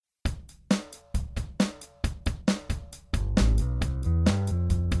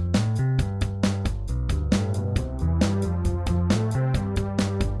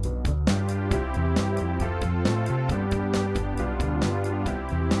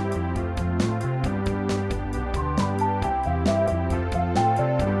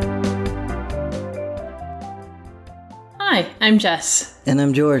Hi, I'm Jess. And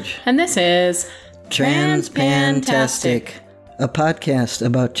I'm George. And this is Transpantastic, a podcast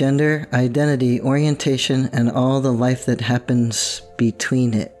about gender, identity, orientation, and all the life that happens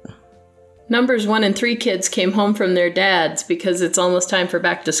between it. Numbers 1 and 3 kids came home from their dads because it's almost time for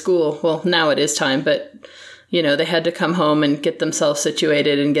back to school. Well, now it is time, but, they had to come home and get themselves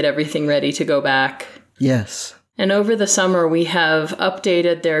situated and get everything ready to go back. Yes. And over the summer, we have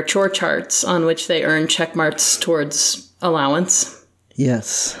updated their chore charts on which they earn check marks towards allowance.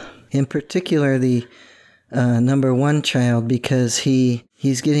 Yes. In particular, the number 1 child, because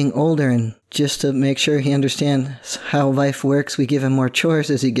he's getting older, and just to make sure he understands how life works, we give him more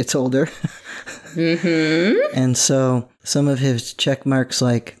chores as he gets older. Mm-hmm. And so some of his check marks,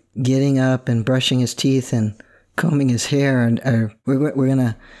 like getting up and brushing his teeth and combing his hair, we're going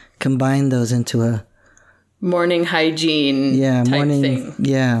to combine those into a morning hygiene type thing.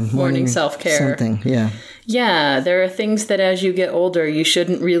 Yeah, morning self-care. Something, yeah. Yeah, there are things that as you get older, you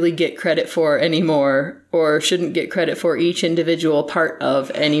shouldn't really get credit for anymore, or shouldn't get credit for each individual part of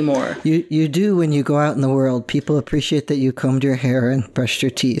anymore. You do when you go out in the world. People appreciate that you combed your hair and brushed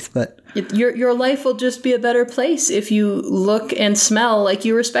your teeth, but your life will just be a better place if you look and smell like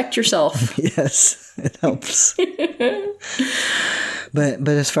you respect yourself. Yes, it helps. But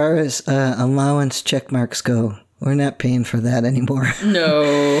as far as allowance check marks go, we're not paying for that anymore.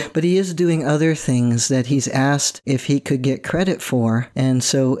 No. But he is doing other things that he's asked if he could get credit for. And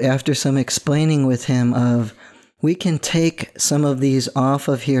so after some explaining with him of, we can take some of these off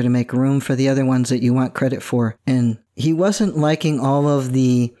of here to make room for the other ones that you want credit for. And he wasn't liking all of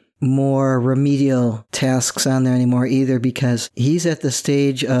the more remedial tasks on there anymore either, because he's at the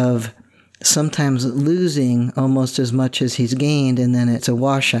stage of sometimes losing almost as much as he's gained, and then it's a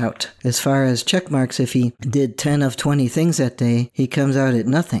washout. As far as check marks, if he did 10 of 20 things that day, he comes out at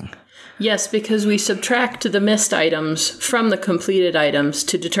nothing. Yes, because we subtract the missed items from the completed items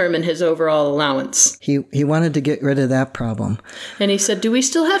to determine his overall allowance. He wanted to get rid of that problem. And he said, do we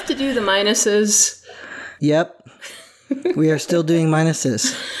still have to do the minuses? Yep. We are still doing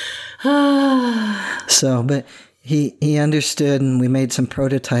minuses. So, but he understood, and we made some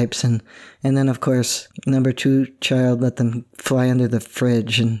prototypes, and then, of course, number 2 child let them fly under the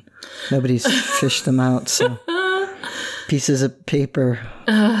fridge, and nobody's fished them out, so pieces of paper.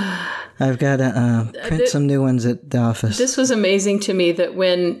 I've got to print some new ones at the office. This was amazing to me that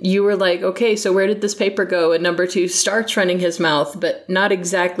when you were like, okay, so where did this paper go? And number 2 starts running his mouth, but not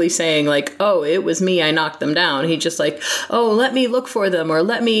exactly saying like, oh, it was me, I knocked them down. He just like, oh, let me look for them, or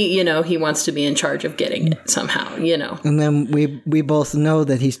let me, he wants to be in charge of getting it somehow, And then we both know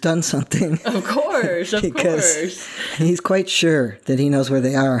that he's done something. Of course, of course. He's quite sure that he knows where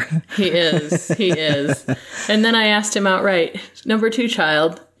they are. He is. And then I asked him outright, number 2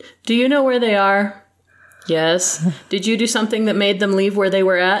 child, do you know where they are? Yes. Did you do something that made them leave where they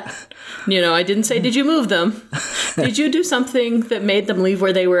were at? I didn't say, did you move them? Did you do something that made them leave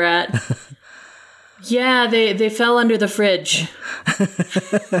where they were at? Yeah, they fell under the fridge.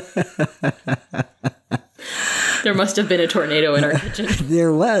 There must have been a tornado in our kitchen.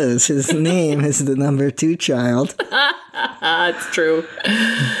 There was. His name is the number 2 child. It's true.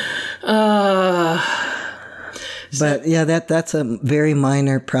 But yeah, that's a very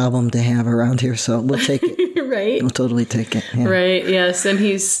minor problem to have around here, so we'll take it. Right. We'll totally take it. Yeah. Right, yes. And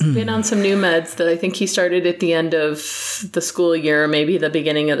he's been on some new meds that I think he started at the end of the school year, maybe the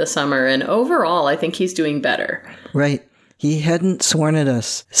beginning of the summer. And overall, I think he's doing better. Right. He hadn't sworn at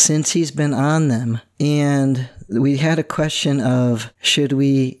us since he's been on them. And we had a question of, should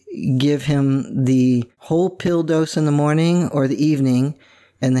we give him the whole pill dose in the morning or the evening,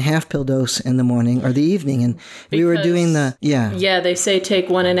 and the half pill dose in the morning or the evening? And we were doing Yeah, they say take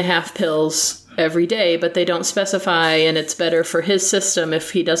 1.5 pills every day, but they don't specify, and it's better for his system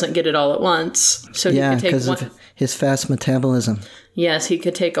if he doesn't get it all at once. So yeah, because of his fast metabolism. Yes, he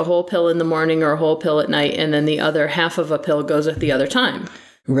could take a whole pill in the morning or a whole pill at night, and then the other half of a pill goes at the other time.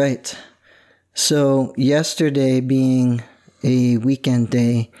 Right. So yesterday being a weekend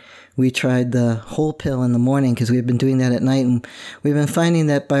day, we tried the whole pill in the morning because we had been doing that at night. And we've been finding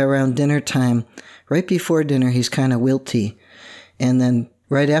that by around dinner time, right before dinner, he's kind of wilty. And then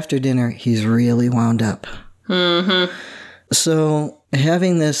right after dinner, he's really wound up. Mm-hmm. So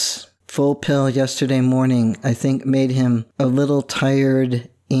having this full pill yesterday morning, I think made him a little tired,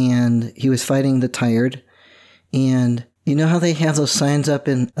 and he was fighting the tired. And you know how they have those signs up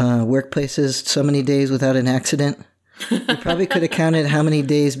in workplaces, so many days without an accident? We probably could have counted how many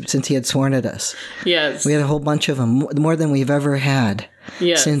days since he had sworn at us. Yes. We had a whole bunch of them, more than we've ever had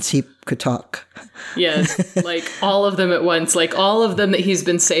since he could talk. Yes, like all of them at once, like all of them that he's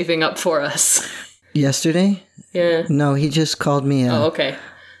been saving up for us. Yesterday? Yeah. No, he just called me Oh, okay.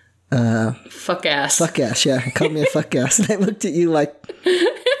 Fuck ass. fuck ass. Yeah, he called me a fuck ass. And I looked at you like,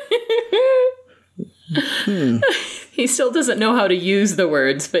 He still doesn't know how to use the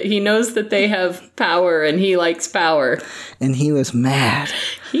words, but he knows that they have power and he likes power. and he was mad.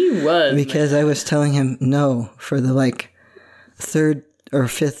 He was. Because I was telling him no for the like third or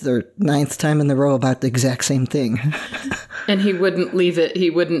fifth or ninth time in the row about the exact same thing. And he wouldn't leave it. He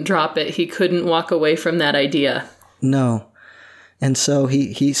wouldn't drop it. He couldn't walk away from that idea. No. And so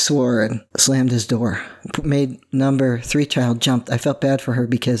he swore and slammed his door. Made number 3 child jumped. I felt bad for her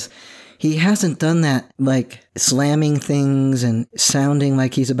because he hasn't done that, like slamming things and sounding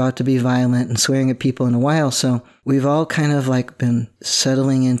like he's about to be violent and swearing at people in a while. So we've all kind of like been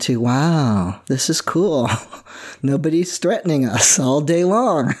settling into, wow, this is cool. Nobody's threatening us all day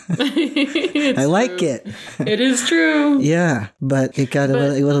long. I like it. It is true. Yeah, but it got a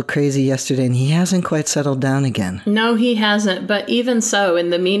little crazy yesterday, and he hasn't quite settled down again. No, he hasn't. But even so, in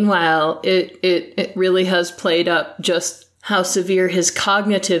the meanwhile, it really has played up just how severe his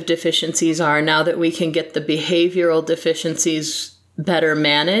cognitive deficiencies are now that we can get the behavioral deficiencies better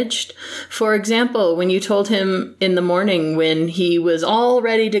managed. For example, when you told him in the morning when he was all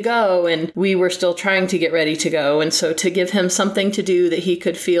ready to go and we were still trying to get ready to go, and so to give him something to do that he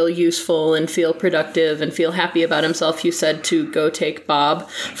could feel useful and feel productive and feel happy about himself, you said to go take Bob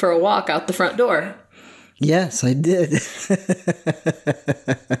for a walk out the front door. Yes, I did.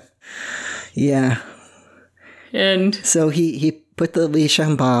 Yeah. And so he put the leash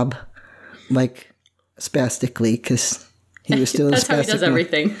on Bob, like spastically, because he was still in that's spastic how he does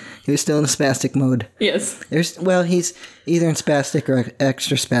everything. He was still in a spastic mode. Yes. He's either in spastic or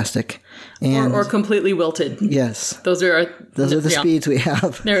extra spastic, and or completely wilted. Yes, those are the speeds we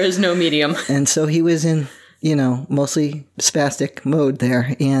have. There is no medium. And so he was in, mostly spastic mode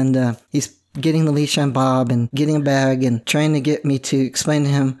there, and he's getting the leash on Bob and getting a bag and trying to get me to explain to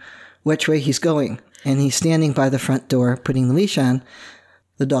him which way he's going. And he's standing by the front door, putting the leash on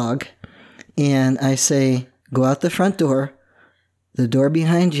the dog. And I say, go out the front door. The door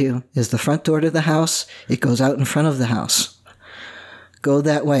behind you is the front door to the house. It goes out in front of the house. Go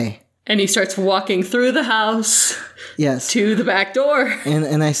that way. And he starts walking through the house. Yes. To the back door.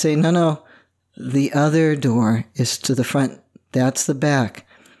 And I say, no. The other door is to the front. That's the back.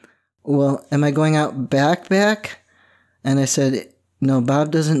 Well, am I going out back? And I said, no, Bob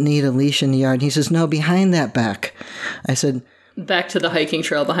doesn't need a leash in the yard. He says, no, behind that back. I said, back to the hiking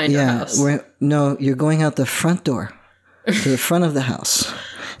trail behind your house. No, you're going out the front door to the front of the house.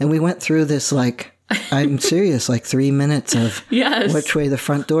 And we went through this, like, I'm serious, like 3 minutes of yes. which way the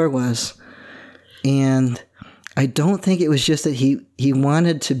front door was. And I don't think it was just that he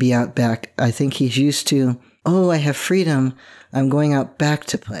wanted to be out back. I think he's used to, I have freedom. I'm going out back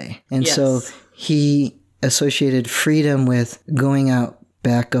to play. And so he associated freedom with going out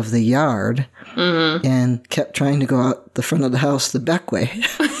back of the yard and kept trying to go out the front of the house the back way.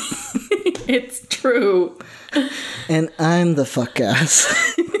 It's true. And I'm the fuck ass.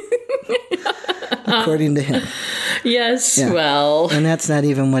 According to him. Yes, yeah. Well. And that's not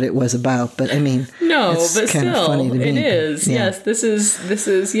even what it was about, but I mean, no, it's but kind still, of funny to me. It is. Yeah. Yes, this is,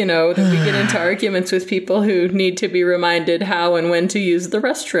 that we get into arguments with people who need to be reminded how and when to use the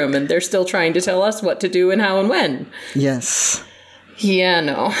restroom, and they're still trying to tell us what to do and how and when. Yes. Yeah,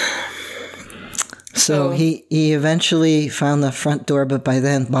 no. So he eventually found the front door, but by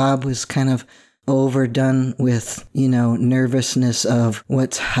then Bob was kind of overdone with, nervousness of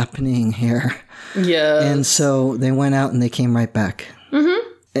what's happening here. Yeah. And so they went out and they came right back.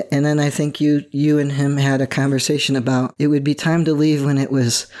 Mm-hmm. And then I think you and him had a conversation about it would be time to leave when it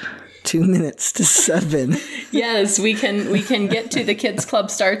was 2 minutes to 7. Yes, we can get to the kids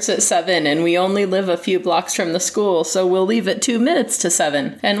club starts at 7, and we only live a few blocks from the school, so we'll leave at 2 minutes to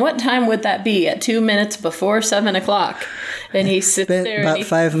 7. And what time would that be? At 2 minutes before 7 o'clock. And he sits there about and he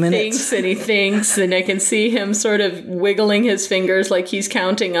 5 minutes. thinks, and I can see him sort of wiggling his fingers like he's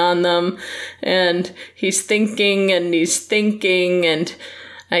counting on them, and he's thinking, and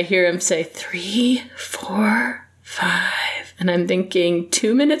I hear him say 3, 4, 5. And I'm thinking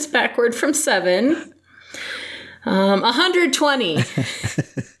 2 minutes backward from 7, 120.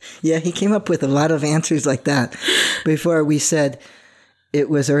 Yeah, he came up with a lot of answers like that before we said it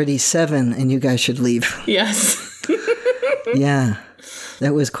was already 7 and you guys should leave. Yes. Yeah,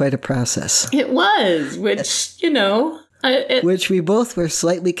 that was quite a process. It was, which, which we both were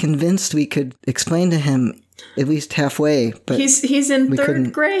slightly convinced we could explain to him at least halfway. But he's in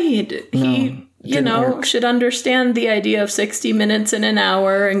 3rd grade. He should understand the idea of 60 minutes in an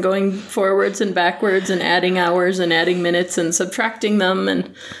hour and going forwards and backwards and adding hours and adding minutes and subtracting them.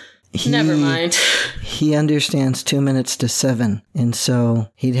 And Never mind. He understands 2 minutes to 7. And so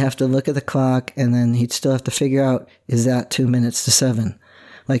he'd have to look at the clock and then he'd still have to figure out, is that 2 minutes to 7?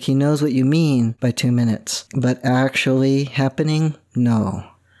 Like he knows what you mean by 2 minutes, but actually happening? No.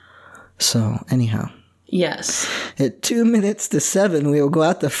 So anyhow. Yes. At 2 minutes to 7, we will go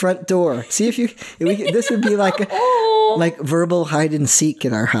out the front door. See if this would be like like verbal hide and seek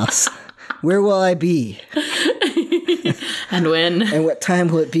at our house. Where will I be? And when? And what time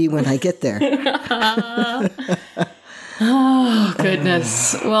will it be when I get there? Oh,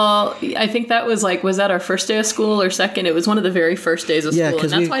 goodness. Well, I think that was that our first day of school or second? It was one of the very first days of school. And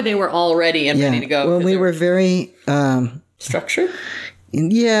that's why they were all ready and ready to go. Well, we were very... structured?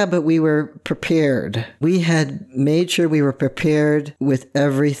 Yeah, but we were prepared. We had made sure we were prepared with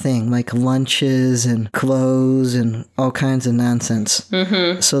everything, like lunches and clothes and all kinds of nonsense,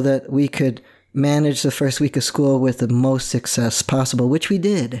 so that we could manage the first week of school with the most success possible, which we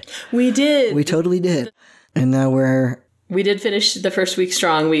did. We did. We totally did. And now we did finish the first week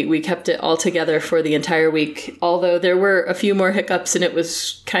strong. We kept it all together for the entire week, although there were a few more hiccups, and it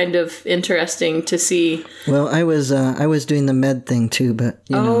was kind of interesting to see. Well, I was doing the med thing too, but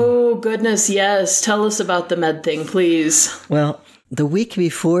you know. Oh, goodness, yes. Tell us about the med thing, please. Well, the week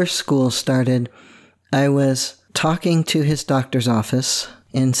before school started, I was talking to his doctor's office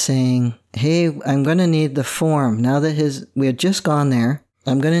and saying, hey, I'm going to need the form. Now that we had just gone there,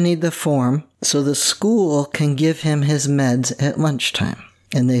 I'm going to need the form so the school can give him his meds at lunchtime.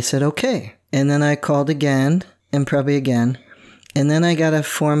 And they said, okay. And then I called again and probably again. And then I got a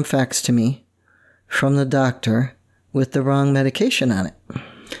form faxed to me from the doctor with the wrong medication on it.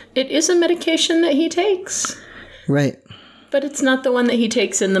 It is a medication that he takes. Right. But it's not the one that he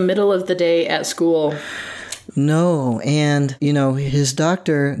takes in the middle of the day at school. No, and, his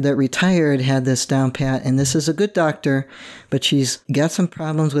doctor that retired had this down pat, and this is a good doctor, but she's got some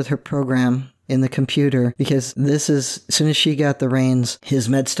problems with her program in the computer, because as soon as she got the reins, his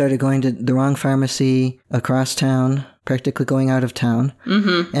meds started going to the wrong pharmacy across town, practically going out of town.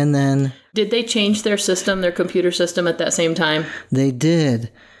 Mm-hmm. And then... Did they change their computer system at that same time? They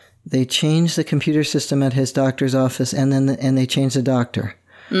did. They changed the computer system at his doctor's office, and they changed the doctor.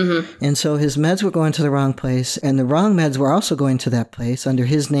 Mm-hmm. And so his meds were going to the wrong place, and the wrong meds were also going to that place under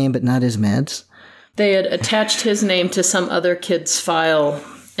his name, but not his meds. They had attached his name to some other kid's file,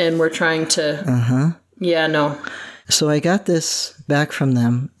 and were trying to... Uh-huh. Yeah, no. So I got this back from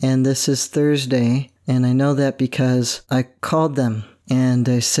them, and this is Thursday, and I know that because I called them, and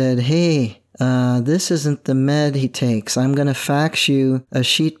I said, hey... this isn't the med he takes. I'm going to fax you a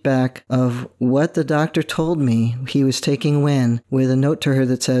sheet back of what the doctor told me he was taking when, with a note to her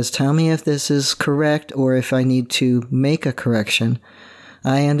that says, tell me if this is correct or if I need to make a correction.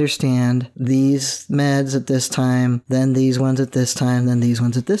 I understand these meds at this time, then these ones at this time, then these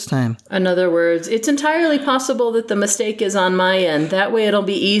ones at this time. In other words, it's entirely possible that the mistake is on my end. That way it'll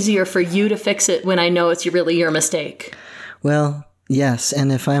be easier for you to fix it when I know it's really your mistake. Well, yes,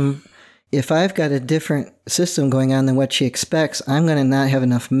 and if I've got a different system going on than what she expects, I'm going to not have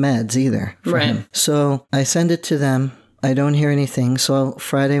enough meds either for him. So I send it to them. I don't hear anything. So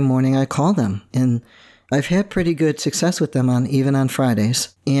Friday morning I call them. And I've had pretty good success with them even on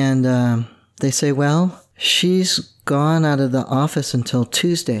Fridays. And they say, well, she's gone out of the office until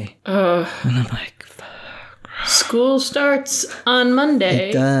Tuesday. And I'm like, school starts on Monday.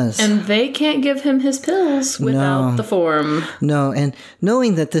 It does. And they can't give him his pills without the form. No, and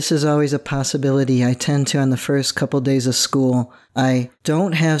knowing that this is always a possibility, I tend to, on the first couple days of school, I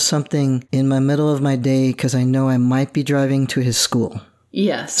don't have something in my middle of my day because I know I might be driving to his school.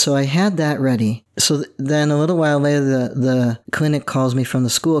 Yes. So I had that ready. So then a little while later, the clinic calls me from the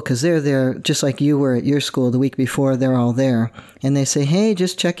school because they're there, just like you were at your school the week before, they're all there. And they say, hey,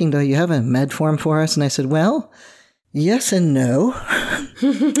 just checking, do you have a med form for us? And I said, well, yes and no.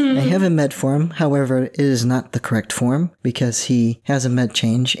 I have a med form. However, it is not the correct form because he has a med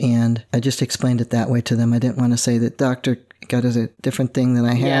change. And I just explained it that way to them. I didn't want to say that doctor got a different thing than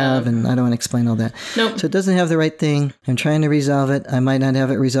I have, and I don't want to explain all that. Nope. So it doesn't have the right thing. I'm trying to resolve it. I might not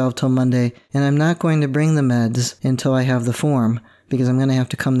have it resolved till Monday, and I'm not going to bring the meds until I have the form, because I'm going to have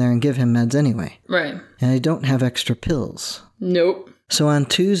to come there and give him meds anyway. Right. And I don't have extra pills. Nope. So on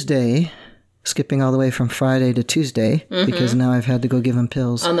Tuesday, skipping all the way from Friday to Tuesday, because now I've had to go give him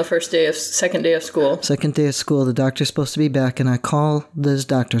pills. On the second day of school. Second day of school, the doctor's supposed to be back, and I call this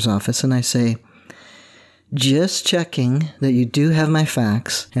doctor's office, and I say, just checking that you do have my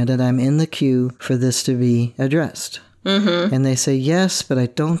fax and that I'm in the queue for this to be addressed. Mm-hmm. And they say, yes, but I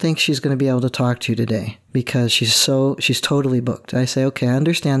don't think she's going to be able to talk to you today because she's totally booked. I say, okay, I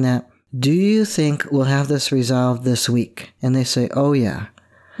understand that. Do you think we'll have this resolved this week? And they say, oh, yeah.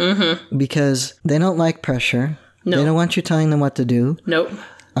 because they don't like pressure. No. They don't want you telling them what to do. Nope.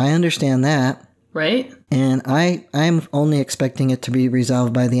 I understand that. Right? And I'm only expecting it to be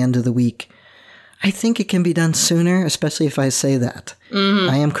resolved by the end of the week. I think it can be done sooner, especially if I say that.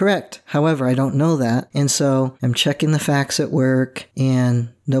 I am correct. However, I don't know that. And so I'm checking the facts at work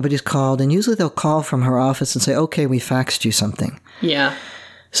and nobody's called. And usually they'll call from her office and say, okay, we faxed you something. Yeah.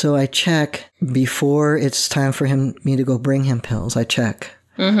 So I check before it's time for me to go bring him pills. I check.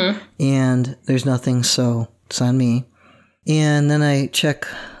 And there's nothing, so it's on me. And then I check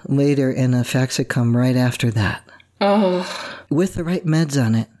later and a fax had come right after that. Oh. With the right meds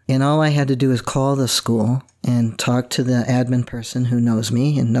on it. And all I had to do is call the school and talk to the admin person who knows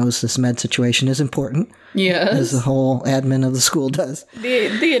me and knows this med situation is important. Yes. As the whole admin of the school does.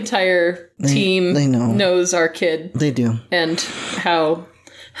 The entire team they know. knows our kid. They do. And how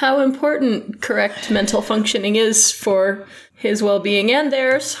important correct mental functioning is for his well-being and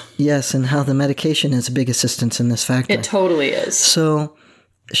theirs. Yes, and how the medication is a big assistance in this factor. It totally is. So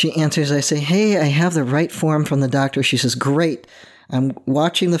she answers, I say, hey, I have the right form from the doctor. She says, great. I'm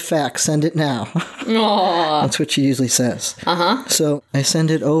watching the fax. Send it now. Aww. That's what she usually says. So I send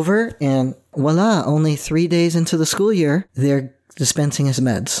it over, and voila, only 3 days into the school year, they're dispensing his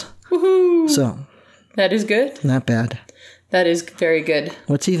meds. Woohoo! So That is good. not bad. That is very good.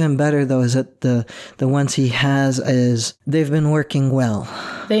 What's even better, though, is that the ones he has they've been working well.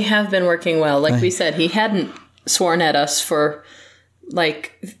 They have been working well. Like we said, he hadn't sworn at us for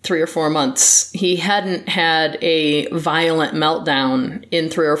like 3 or 4 months. He hadn't had a violent meltdown in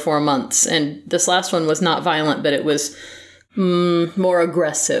 3 or 4 months. And this last one was not violent, but it was more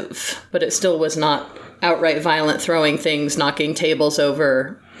aggressive. But it still was not outright violent, throwing things, knocking tables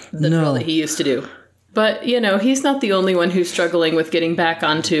over, the drill that he used to do. But, he's not the only one who's struggling with getting back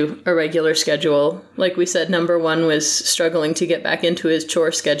onto a regular schedule. Like we said, number one was struggling to get back into his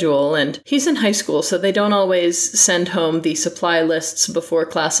chore schedule. And he's in high school, so they don't always send home the supply lists before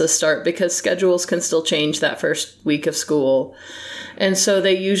classes start because schedules can still change that first week of school. And so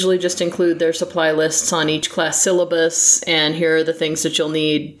they usually just include their supply lists on each class syllabus, and here are the things that you'll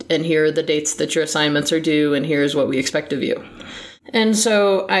need, and here are the dates that your assignments are due, and here's what we expect of you. And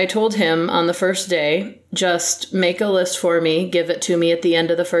so I told him on the first day, just make a list for me, give it to me at the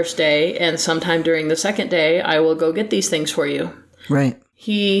end of the first day, and sometime during the second day, I will go get these things for you. Right.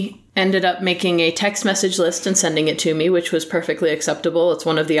 He ended up making a text message list and sending it to me, which was perfectly acceptable. It's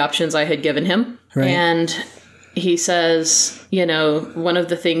one of the options I had given him. Right. And he says, one of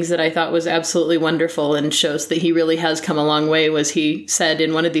the things that I thought was absolutely wonderful and shows that he really has come a long way was he said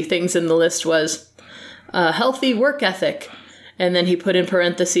in one of the things in the list was a healthy work ethic. And then he put in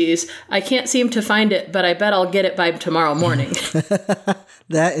parentheses, I can't seem to find it, but I bet I'll get it by tomorrow morning.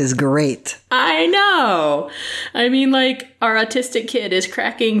 That is great. I know. I mean, our autistic kid is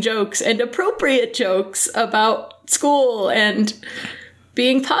cracking jokes and appropriate jokes about school and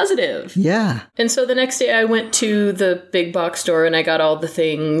being positive. Yeah. And so the next day I went to the big box store and I got all the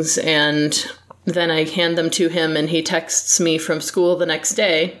things, and then I hand them to him and he texts me from school the next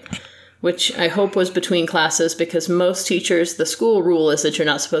day, which I hope was between classes because most teachers, the school rule is that you're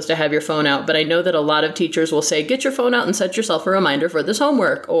not supposed to have your phone out. But I know that a lot of teachers will say, get your phone out and set yourself a reminder for this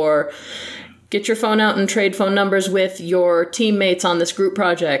homework, or get your phone out and trade phone numbers with your teammates on this group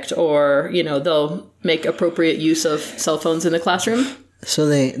project, or, they'll make appropriate use of cell phones in the classroom. So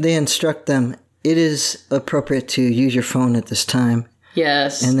they instruct them, it is appropriate to use your phone at this time.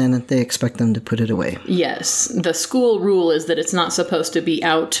 Yes. And then they expect them to put it away. Yes. The school rule is that it's not supposed to be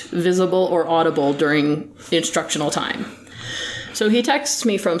out, visible, or audible during instructional time. So he texts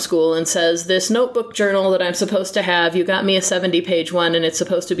me from school and says, this notebook journal that I'm supposed to have, you got me a 70-page one, and it's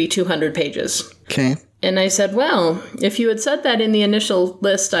supposed to be 200 pages. Okay. And I said, well, if you had said that in the initial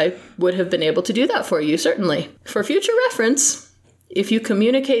list, I would have been able to do that for you, certainly. For future reference, if you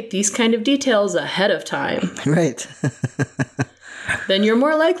communicate these kind of details ahead of time. Right. Then you're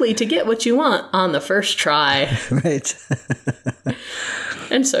more likely to get what you want on the first try. Right.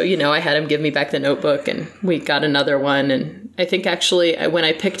 And so, I had him give me back the notebook, and we got another one. And I think actually when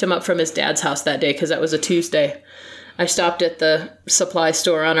I picked him up from his dad's house that day, because that was a Tuesday, I stopped at the supply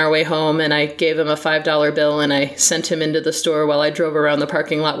store on our way home, and I gave him a $5 bill, and I sent him into the store while I drove around the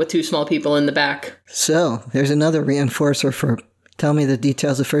parking lot with 2 small people in the back. So there's another reinforcer for tell me the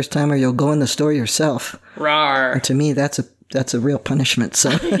details the first time or you'll go in the store yourself. Rawr. And to me, that's a real punishment. So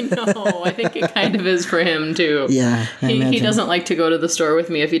I know. I think it kind of is for him, too. Yeah, He doesn't like to go to the store with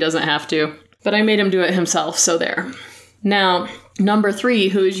me if he doesn't have to. But I made him do it himself, so there. Now, number 3,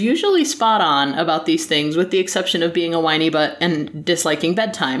 who is usually spot on about these things, with the exception of being a whiny butt and disliking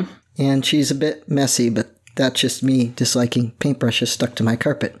bedtime. And she's a bit messy, but that's just me disliking paintbrushes stuck to my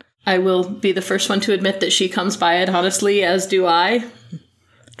carpet. I will be the first one to admit that she comes by it honestly, as do I.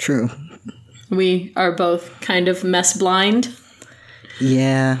 True. We are both kind of mess blind.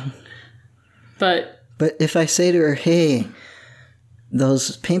 Yeah. But if I say to her, hey,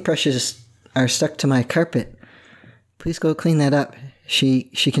 those paintbrushes are stuck to my carpet, please go clean that up. She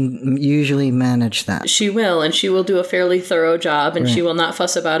can usually manage that. she will, and she will do a fairly thorough job, and she will not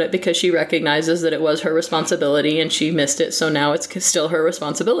fuss about it because she recognizes that it was her responsibility and she missed it, so now it's still her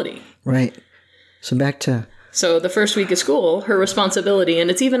responsibility. Right. So back to... So the first week of school, her responsibility,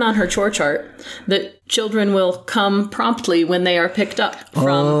 and it's even on her chore chart, that children will come promptly when they are picked up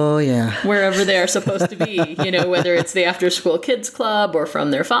from wherever they are supposed to be. You know, whether it's the after-school kids club or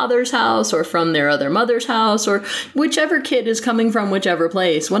from their father's house or from their other mother's house or whichever kid is coming from whichever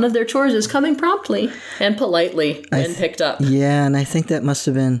place. One of their chores is coming promptly and politely when picked up. Yeah, and I think that must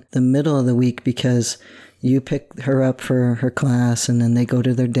have been the middle of the week because... you pick her up for her class, and then they go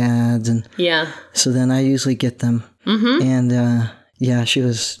to their dads, and so then I usually get them. Mm-hmm. And she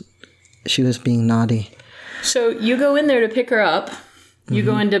was being naughty. So you go in there to pick her up. You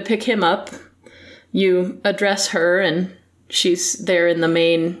go in to pick him up. You address her, and she's there in the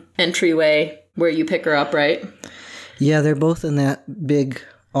main entryway where you pick her up, right? Yeah, they're both in that big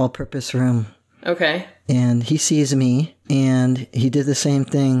all-purpose room. Okay. And he sees me, and he did the same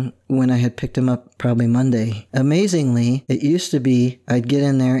thing when I had picked him up probably Monday. Amazingly, it used to be I'd get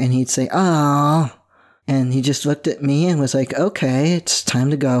in there and he'd say, "Oh," and he just looked at me and was like, "Okay, it's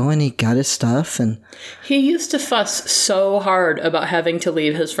time to go," and he got his stuff. And he used to fuss so hard about having to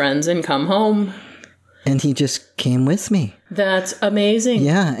leave his friends and come home. And he just came with me. That's amazing.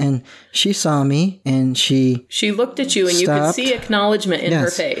 Yeah, and she saw me, and she looked at you, and stopped. You could see acknowledgement in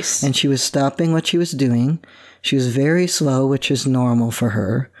her face. And she was stopping what she was doing. She was very slow, which is normal for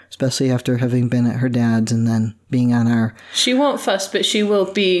her, especially after having been at her dad's and then being on our... She won't fuss, but she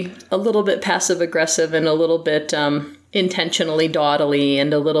will be a little bit passive-aggressive and a little bit intentionally dawdly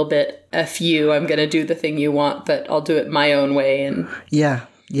and a little bit, F you, I'm going to do the thing you want, but I'll do it my own way. And Yeah,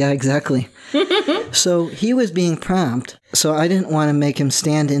 exactly. So he was being prompt, so I didn't want to make him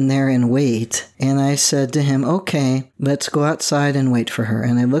stand in there and wait. And I said to him, okay, let's go outside and wait for her.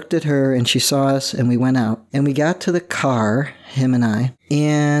 And I looked at her, and she saw us, and we went out. And we got to the car, him and I,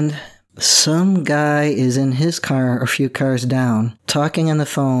 and some guy is in his car a few cars down, talking on the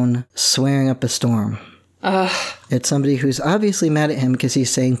phone, swearing up a storm. It's somebody who's obviously mad at him because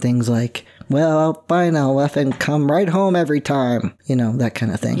he's saying things like, "Well, fine, I'll effing come right home every time." You know, that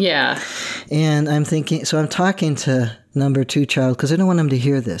kind of thing. Yeah. And I'm thinking, so I'm talking to number 2 child because I don't want him to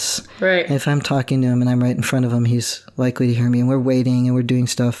hear this. Right. If I'm talking to him and I'm right in front of him, he's likely to hear me. And we're waiting and we're doing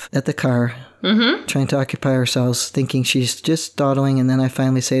stuff at the car, trying to occupy ourselves, thinking she's just dawdling. And then I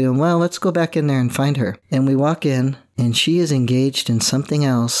finally say to him, well, let's go back in there and find her. And we walk in, and she is engaged in something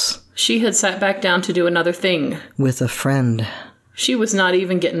else. She had sat back down to do another thing. With a friend. She was not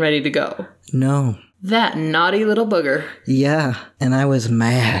even getting ready to go. No. That naughty little booger. Yeah, and I was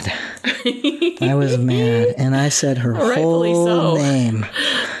mad. And I said her whole name.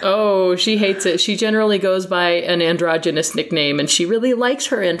 Oh, she hates it. She generally goes by an androgynous nickname, and she really likes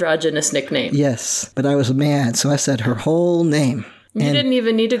her androgynous nickname. Yes, but I was mad, so I said her whole name. You didn't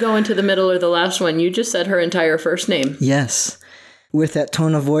even need to go into the middle or the last one. You just said her entire first name. Yes. With that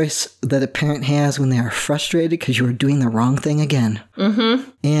tone of voice that a parent has when they are frustrated because you are doing the wrong thing again. Mm-hmm.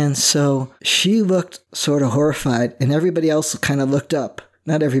 And so she looked sort of horrified, and everybody else kind of looked up.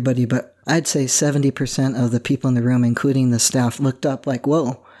 Not everybody, but I'd say 70% of the people in the room, including the staff, looked up like,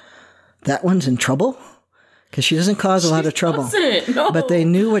 whoa, that one's in trouble? Because she doesn't cause a lot of trouble. No. But they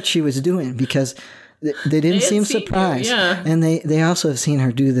knew what she was doing because... They didn't seem surprised. And they also have seen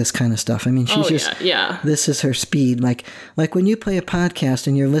her do this kind of stuff. I mean, she's this is her speed. Like when you play a podcast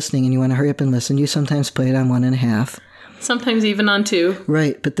and you're listening and you want to hurry up and listen, you sometimes play it on 1.5. Sometimes even on 2.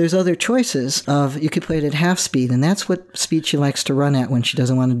 Right. But there's other choices of you could play it at half speed. And that's what speed she likes to run at when she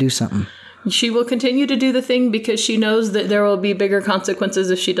doesn't want to do something. She will continue to do the thing because she knows that there will be bigger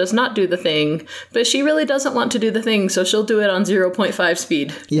consequences if she does not do the thing. But she really doesn't want to do the thing, so she'll do it on 0.5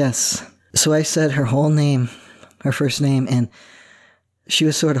 speed. Yes. So I said her whole name, her first name, and she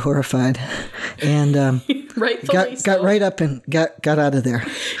was sort of horrified. And got right up and got out of there.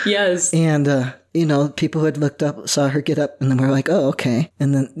 Yes. And, people who had looked up saw her get up, and then were like, oh, okay.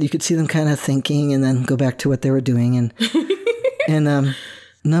 And then you could see them kind of thinking and then go back to what they were doing. And and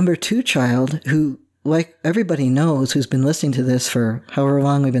number 2 child, who, like everybody knows who's been listening to this for however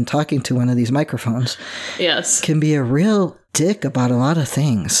long we've been talking to one of these microphones, yes, can be a real dick about a lot of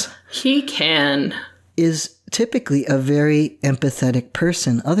things. He can. Is typically a very empathetic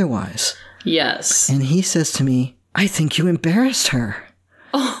person otherwise. Yes. And he says to me, I think you embarrassed her.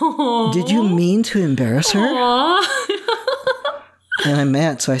 Oh. Did you mean to embarrass her? And I'm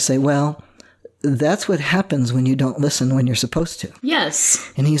mad. So I say, well, that's what happens when you don't listen when you're supposed to.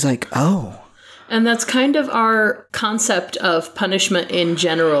 Yes. And he's like, oh. And that's kind of our concept of punishment in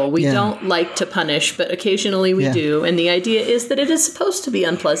general. We don't like to punish, but occasionally we do. And the idea is that it is supposed to be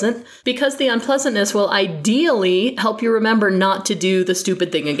unpleasant because the unpleasantness will ideally help you remember not to do the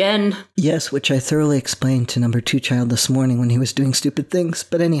stupid thing again. Yes, which I thoroughly explained to number 2 child this morning when he was doing stupid things.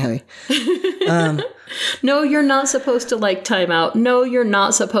 But anyway. No, you're not supposed to like timeout. No, you're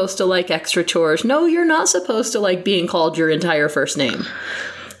not supposed to like extra chores. No, you're not supposed to like being called your entire first name.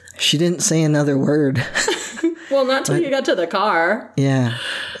 She didn't say another word. Well, not till you got to the car. Yeah.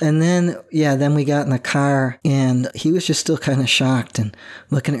 And then we got in the car and he was just still kind of shocked and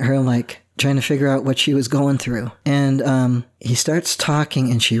looking at her like trying to figure out what she was going through. And he starts talking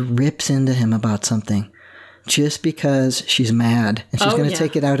and she rips into him about something just because she's mad and she's going to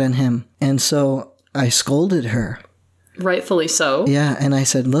take it out on him. And so I scolded her. Rightfully so. Yeah. And I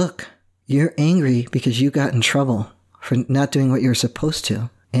said, look, you're angry because you got in trouble for not doing what you were supposed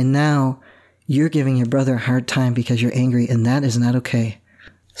to. And now you're giving your brother a hard time because you're angry, and that is not okay.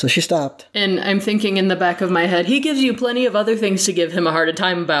 So she stopped. And I'm thinking in the back of my head, he gives you plenty of other things to give him a hard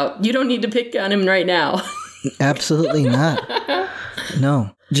time about. You don't need to pick on him right now. Absolutely not.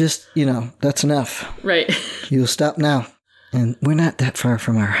 No, just, that's enough. Right. You'll stop now. And we're not that far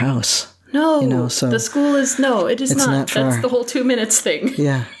from our house. No, so the school is, it is not. Far. That's the whole 2 minutes thing.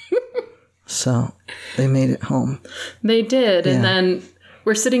 Yeah. So they made it home. They did. Yeah. And then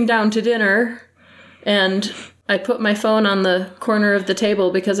we're sitting down to dinner, and I put my phone on the corner of the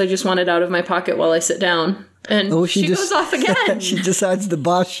table because I just want it out of my pocket while I sit down. And she goes off again. She decides to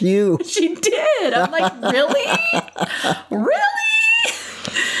boss you. She did. I'm like, really? Really?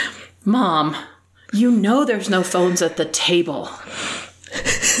 Mom, there's no phones at the table.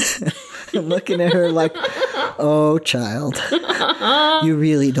 I'm looking at her like, oh, child, you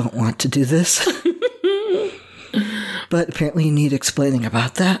really don't want to do this. But apparently you need explaining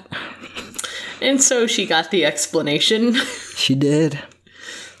about that. And so she got the explanation. She did.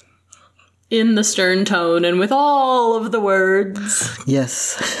 In the stern tone and with all of the words.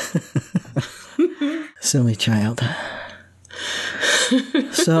 Yes. Silly child.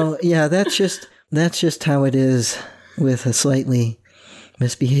 So, yeah, that's just how it is with a slightly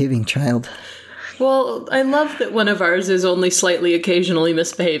misbehaving child. Well, I love that one of ours is only slightly occasionally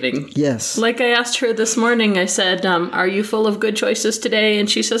misbehaving. Yes. Like I asked her this morning, I said, are you full of good choices today? And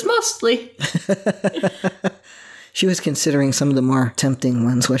she says, mostly. She was considering some of the more tempting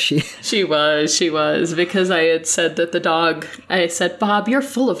ones, was she? She was, because I had said that the dog, I said, Bob, you're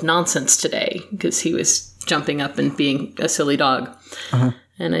full of nonsense today, because he was jumping up and being a silly dog. Uh-huh.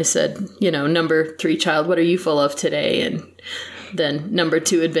 And I said, number 3 child, what are you full of today? And then number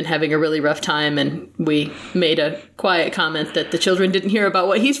 2 had been having a really rough time, and we made a quiet comment that the children didn't hear about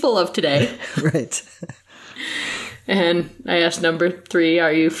what he's full of today. Right. And I asked number 3,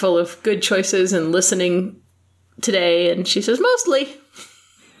 are you full of good choices and listening today? And she says, mostly.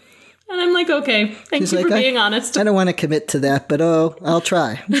 And I'm like, okay, thank you for being honest. I don't want to commit to that, but I'll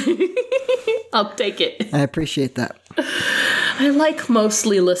try. I'll take it. I appreciate that. I like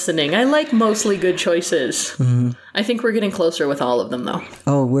mostly listening. I like mostly good choices. Mm-hmm. I think we're getting closer with all of them, though.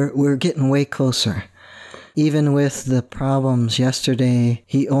 Oh, we're getting way closer. Even with the problems yesterday,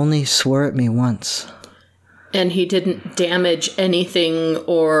 he only swore at me once. And he didn't damage anything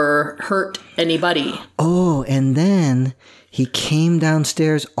or hurt anybody. Oh, and then he came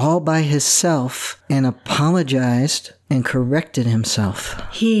downstairs all by himself and apologized and corrected himself.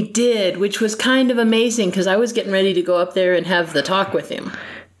 He did, which was kind of amazing because I was getting ready to go up there and have the talk with him.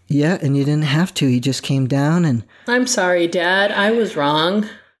 Yeah, and you didn't have to. He just came down and... I'm sorry, Dad. I was wrong.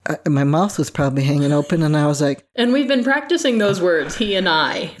 My mouth was probably hanging open, and I was like... And we've been practicing those words, he and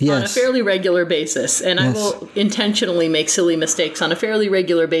I, on a fairly regular basis. And I will intentionally make silly mistakes on a fairly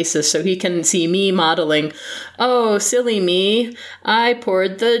regular basis so he can see me modeling, oh, silly me, I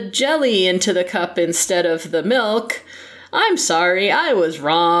poured the jelly into the cup instead of the milk. I'm sorry, I was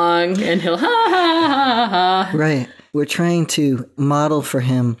wrong. And he'll, ha, ha, ha, ha. Right. We're trying to model for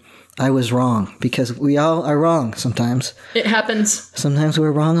him... I was wrong, because we all are wrong sometimes. It happens. Sometimes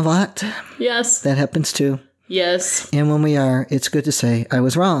we're wrong a lot. Yes. That happens too. Yes. And when we are, it's good to say, I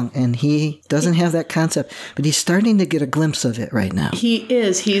was wrong. And he doesn't have that concept, but he's starting to get a glimpse of it right now. He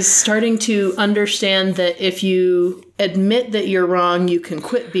is. He's starting to understand that if you admit that you're wrong, you can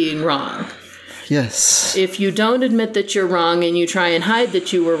quit being wrong. Yes. If you don't admit that you're wrong and you try and hide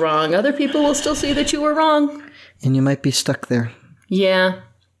that you were wrong, other people will still see that you were wrong. And you might be stuck there. Yeah.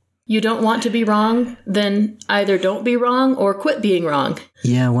 You don't want to be wrong, then either don't be wrong or quit being wrong.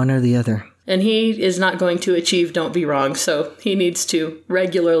 Yeah, one or the other. And he is not going to achieve don't be wrong, so he needs to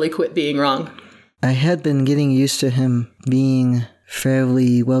regularly quit being wrong. I had been getting used to him being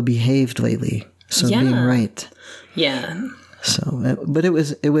fairly well behaved lately. So being right. Yeah. So, but it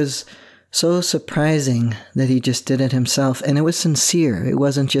was so surprising that he just did it himself. And it was sincere. It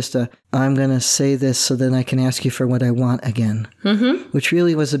wasn't just I'm going to say this so then I can ask you for what I want again. Mm-hmm. Which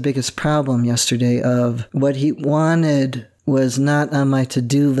really was the biggest problem yesterday of what he wanted was not on my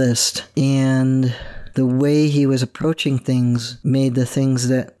to-do list. And the way he was approaching things made the things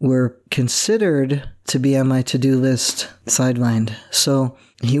that were considered to be on my to-do list sidelined. So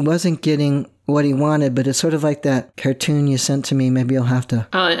he wasn't getting what he wanted, but it's sort of like that cartoon you sent to me. Maybe you'll have to...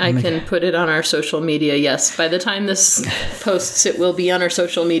 I can put it on our social media, yes. By the time this posts, it will be on our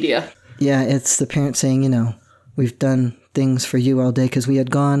social media. Yeah, it's the parent saying, we've done things for you all day because we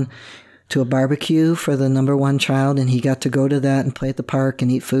had gone to a barbecue for the number one child, and he got to go to that and play at the park and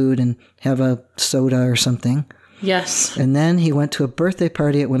eat food and have a soda or something. Yes. And then he went to a birthday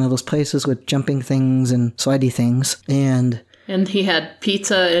party at one of those places with jumping things and slidey things, and he had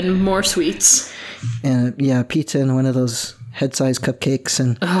pizza and more sweets. And pizza and one of those head-sized cupcakes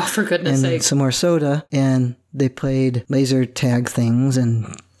and for goodness sake, some more soda. And they played laser tag things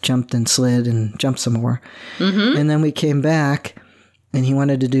and jumped and slid and jumped some more. Mm-hmm. And then we came back, and he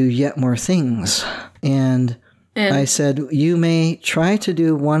wanted to do yet more things. And I said, you may try to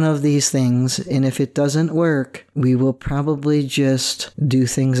do one of these things, and if it doesn't work, we will probably just do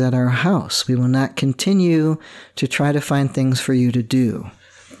things at our house. We will not continue to try to find things for you to do.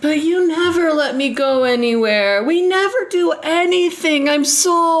 But you never let me go anywhere. We never do anything. I'm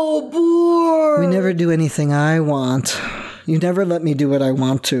so bored. We never do anything I want. You never let me do what I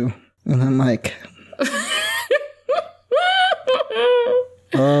want to. And I'm like...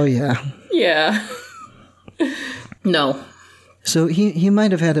 oh, yeah. Yeah. No. So he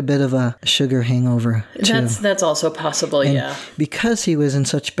might have had a bit of a sugar hangover, too. That's also possible, and yeah. Because he was in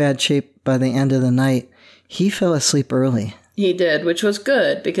such bad shape by the end of the night, he fell asleep early. He did, which was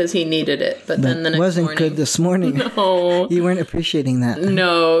good because he needed it. But then the next morning... It wasn't good this morning. No. You weren't appreciating that.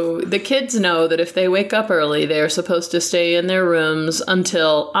 No. The kids know that if they wake up early, they are supposed to stay in their rooms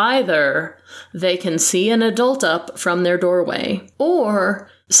until either they can see an adult up from their doorway or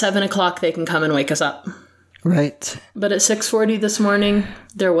 7 o'clock they can come and wake us up. Right. But at 6:40 this morning,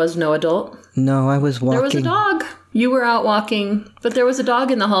 there was no adult. No, I was walking. There was a dog. You were out walking, but there was a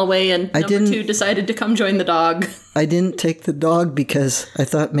dog in the hallway, and number 2 decided to come join the dog. I didn't take the dog because I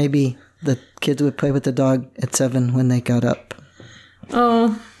thought maybe the kids would play with the dog at 7 when they got up.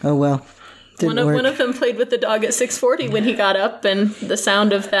 Oh. Oh, well. One of them played with the dog at 6:40 when he got up, and the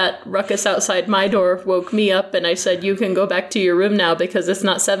sound of that ruckus outside my door woke me up, and I said, you can go back to your room now because it's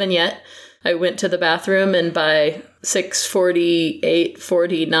not 7 yet. I went to the bathroom, and by 6:48,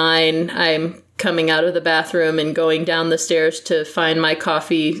 49, I'm coming out of the bathroom and going down the stairs to find my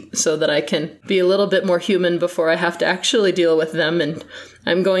coffee so that I can be a little bit more human before I have to actually deal with them. And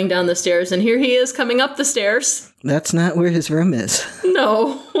I'm going down the stairs, and here he is coming up the stairs. That's not where his room is.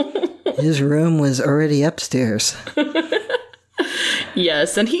 No. His room was already upstairs.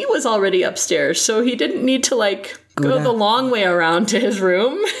 Yes, and he was already upstairs, so he didn't need to, go the long way around to his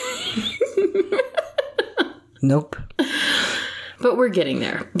room. Nope. But we're getting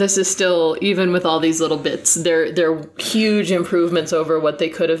there. This is still, even with all these little bits, they're huge improvements over what they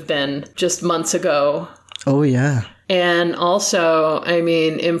could have been just months ago. Oh, yeah. And also,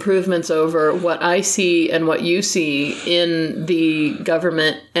 improvements over what I see and what you see in the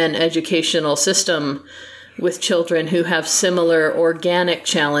government and educational system with children who have similar organic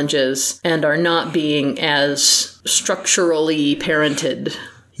challenges and are not being as structurally parented.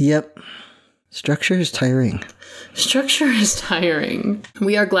 Yep. Structure is tiring. Structure is tiring.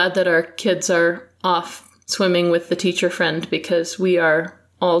 We are glad that our kids are off swimming with the teacher friend because we are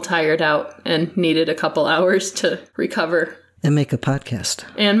all tired out and needed a couple hours to recover. And make a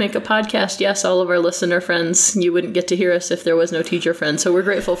podcast. Yes, all of our listener friends. You wouldn't get to hear us if there was no teacher friend, so we're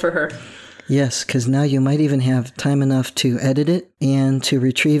grateful for her. Yes, because now you might even have time enough to edit it and to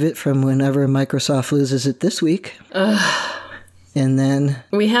retrieve it from whenever Microsoft loses it this week. And then...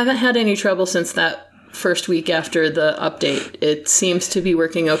 We haven't had any trouble since that first week after the update. It seems to be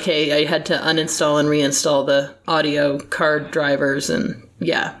working okay. I had to uninstall and reinstall the audio card drivers and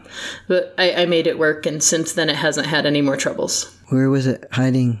yeah. But I made it work, and since then it hasn't had any more troubles. Where was it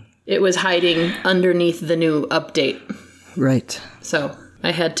hiding? It was hiding underneath the new update. Right. So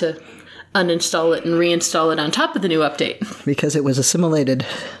I had to uninstall it and reinstall it on top of the new update. Because it was assimilated.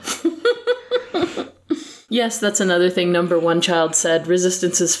 Yes, that's another thing number one child said.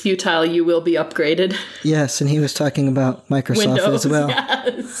 Resistance is futile, you will be upgraded. Yes, and he was talking about Microsoft Windows, as well.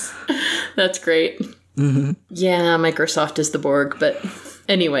 Yes. That's great. Mm-hmm. Yeah, Microsoft is the Borg, but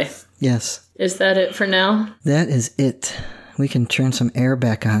anyway. Yes. Is that it for now? That is it. We can turn some air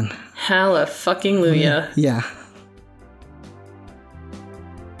back on. Hallelujah. Yeah.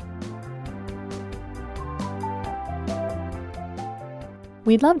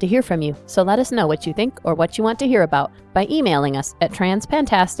 We'd love to hear from you, so let us know what you think or what you want to hear about by emailing us at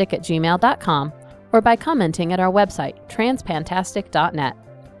transpantastic@gmail.com or by commenting at our website, transpantastic.net.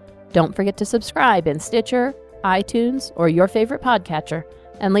 Don't forget to subscribe in Stitcher, iTunes, or your favorite podcatcher,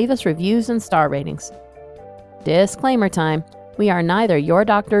 and leave us reviews and star ratings. Disclaimer time. We are neither your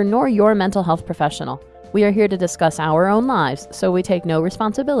doctor nor your mental health professional. We are here to discuss our own lives, so we take no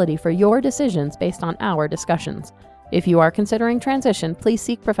responsibility for your decisions based on our discussions. If you are considering transition, please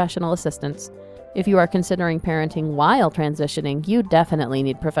seek professional assistance. If you are considering parenting while transitioning, you definitely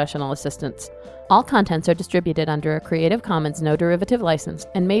need professional assistance. All contents are distributed under a Creative Commons no derivative license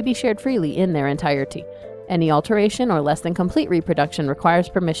and may be shared freely in their entirety. Any alteration or less than complete reproduction requires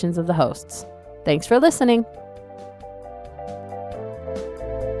permissions of the hosts. Thanks for listening!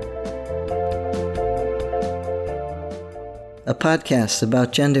 A podcast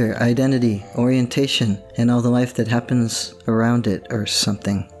about gender, identity, orientation, and all the life that happens around it or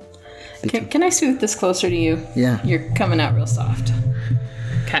something. Can I scoot this closer to you? Yeah. You're coming out real soft.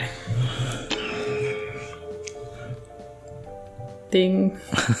 Okay. Ding.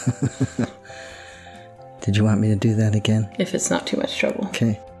 Did you want me to do that again? If it's not too much trouble.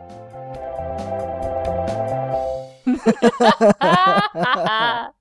 Okay.